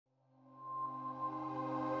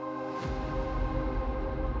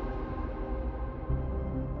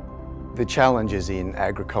The challenges in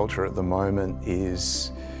agriculture at the moment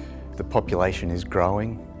is the population is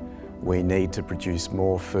growing. We need to produce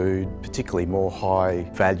more food, particularly more high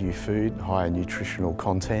value food, higher nutritional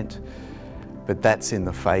content. But that's in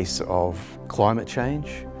the face of climate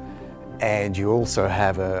change. And you also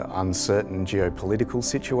have an uncertain geopolitical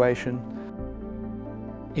situation.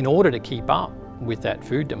 In order to keep up with that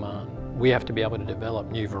food demand, we have to be able to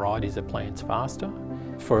develop new varieties of plants faster.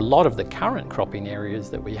 For a lot of the current cropping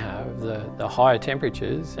areas that we have, the higher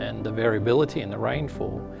temperatures and the variability in the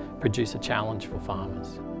rainfall produce a challenge for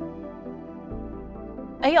farmers.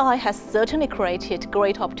 AI has certainly created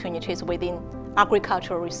great opportunities within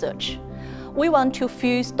agricultural research. We want to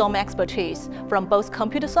fuse domain expertise from both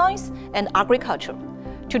computer science and agriculture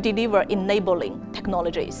to deliver enabling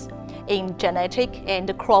technologies in genetic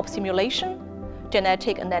and crop simulation,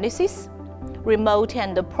 genetic analysis, remote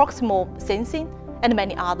and proximal sensing, and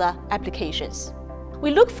many other applications.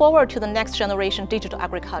 We look forward to the next generation digital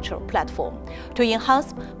agriculture platform to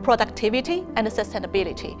enhance productivity and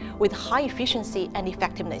sustainability with high efficiency and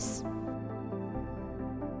effectiveness.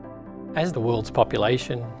 As the world's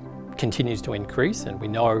population continues to increase, and we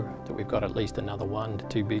know that we've got at least another 1 to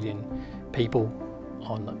 2 billion people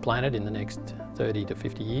on the planet in the next 30 to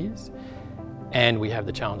 50 years, and we have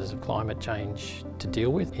the challenges of climate change to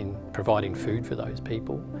deal with in providing food for those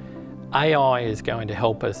people, AI is going to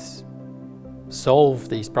help us solve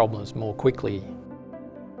these problems more quickly